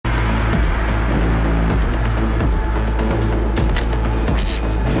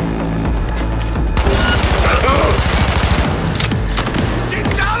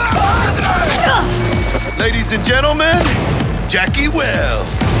Jackie Wells.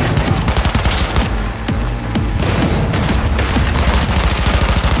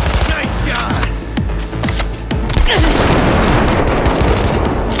 Nice shot.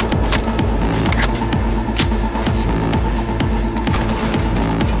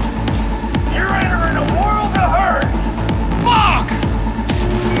 You're entering a world of hurt. Fuck!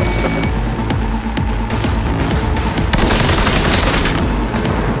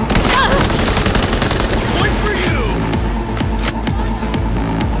 Point for you.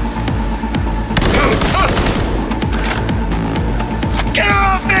 Get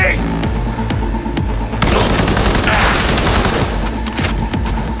off me!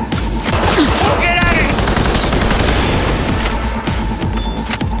 Get out of here!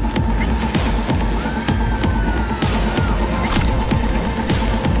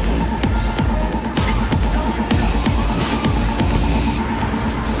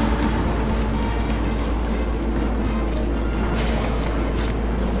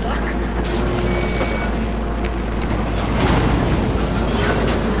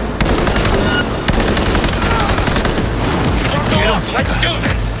 Let's do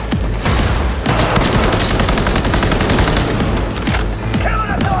this!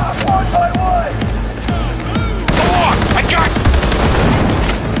 Killing us off one by one. Go on! I got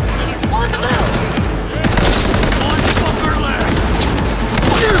On the move. one fucker left!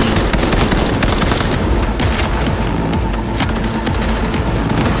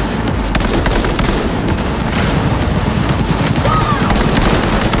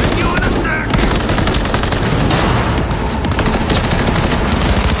 You in a sec!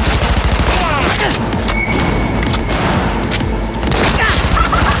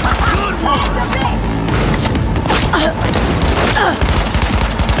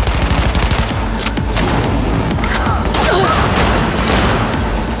 Good one!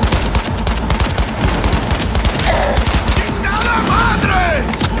 ¡Chingada madre!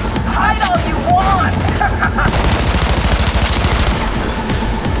 Hide all you want.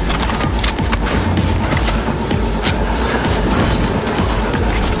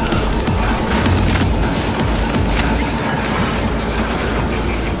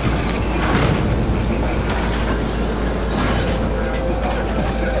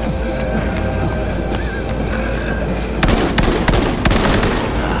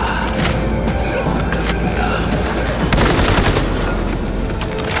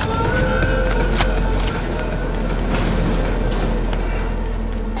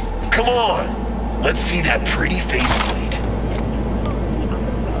 Come on! Let's see that pretty faceplate.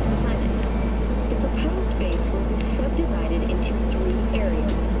 The proposed base will be subdivided into 3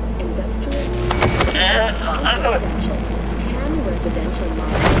 areas: industrial, residential, 10 residential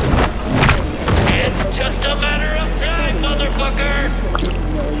models. It's just a matter of time, motherfucker! €20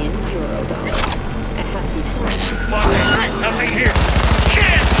 million. A happy time. Fuck it! Nothing here!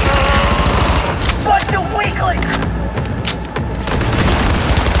 Shit! Bunch of weaklings.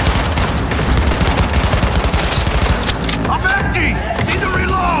 I'm empty! Need to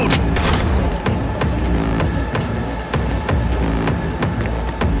reload!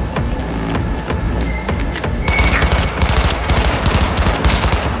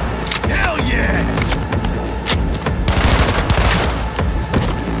 Hell yeah!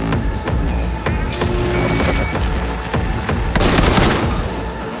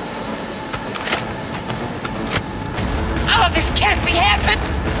 Oh, this can't be happening.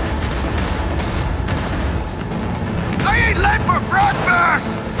 I ain't late for breakfast!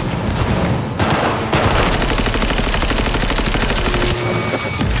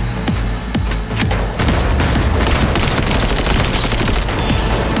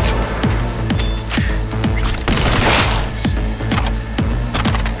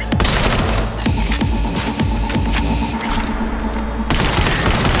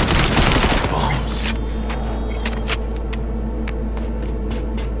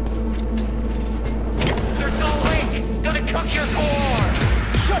 There's no leak! Gonna cook your core!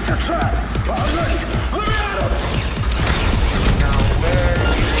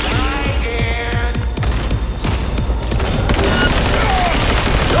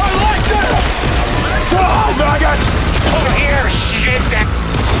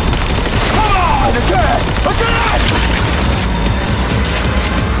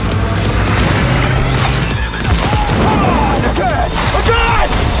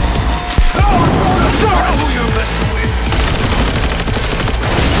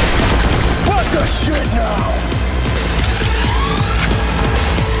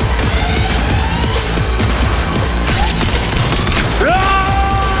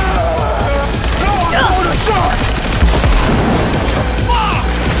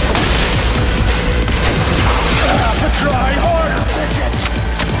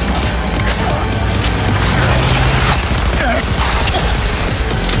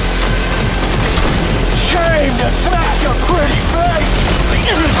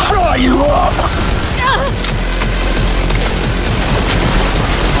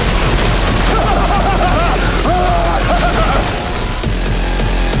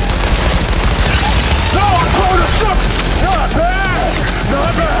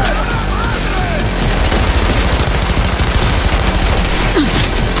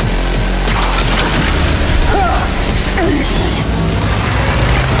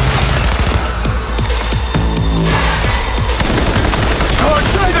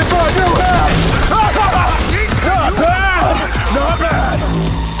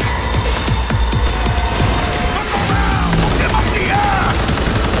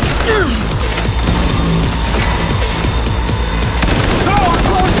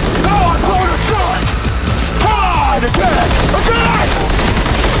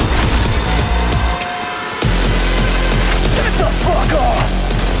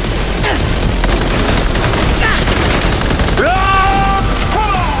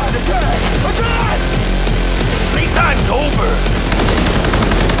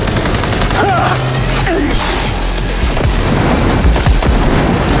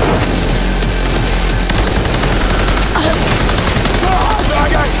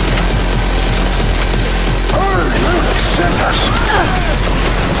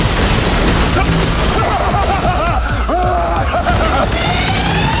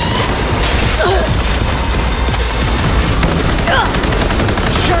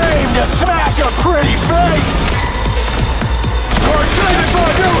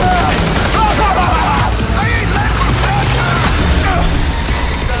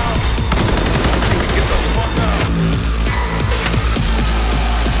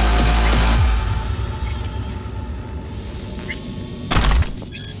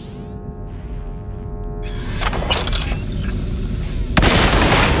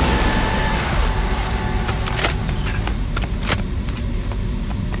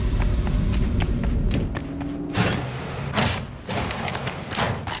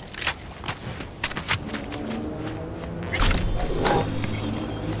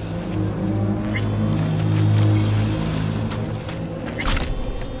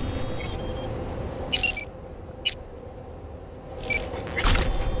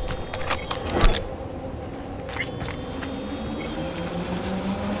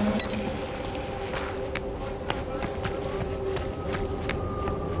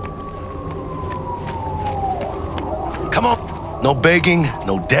 No begging,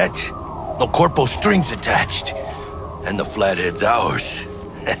 no debt, no corpo strings attached. And the flathead's ours.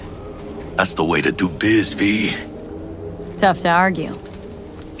 That's the way to do biz, V. Tough to argue.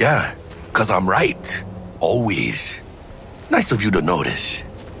 Yeah, 'cause I'm right. Always. Nice of you to notice.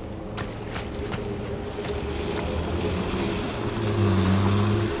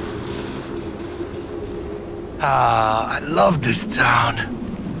 Ah, I love this town.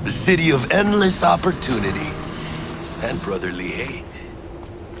 The city of endless opportunity and brotherly hate.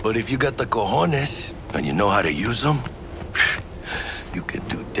 But if you got the cojones and you know how to use them, you can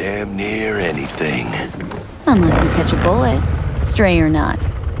do damn near anything. Unless you catch a bullet, stray or not.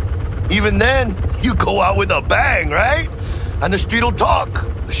 Even then, you go out with a bang, right? And the street'll talk.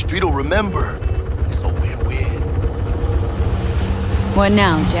 The street'll remember. It's a win-win. What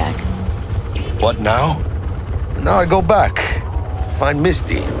now, Jack? What now? Now I go back. Find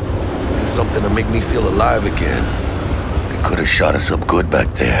Misty. Do something to make me feel alive again. They could have shot us up good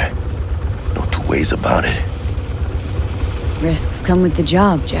back there. No two ways about it. Risks come with the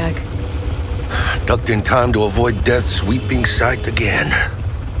job, Jack. Ducked in time to avoid death's sweeping sight again.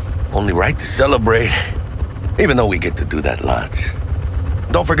 Only right to celebrate. Even though we get to do that lots.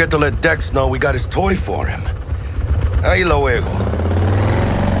 Don't forget to let Dex know we got his toy for him. Ahí luego.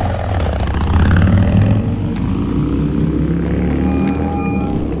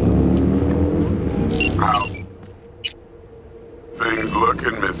 How things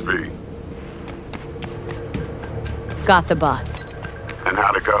looking, Miss V? Got the bot. And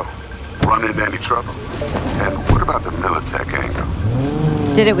how'd it go? Run into any trouble? And what about the Militech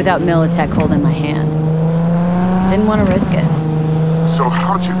angle? Did it without Militech holding my hand. Didn't want to risk it. So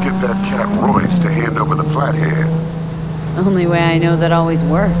how'd you get that cat Royce to hand over the flathead? Only way I know that always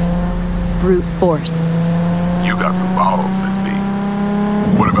works. Brute force. You got some balls, Miss V.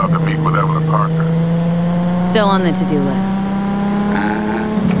 What about the meet with Evelyn Parker? Still on the to-do list.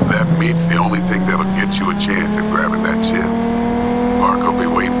 That meet's the only thing that'll get you a chance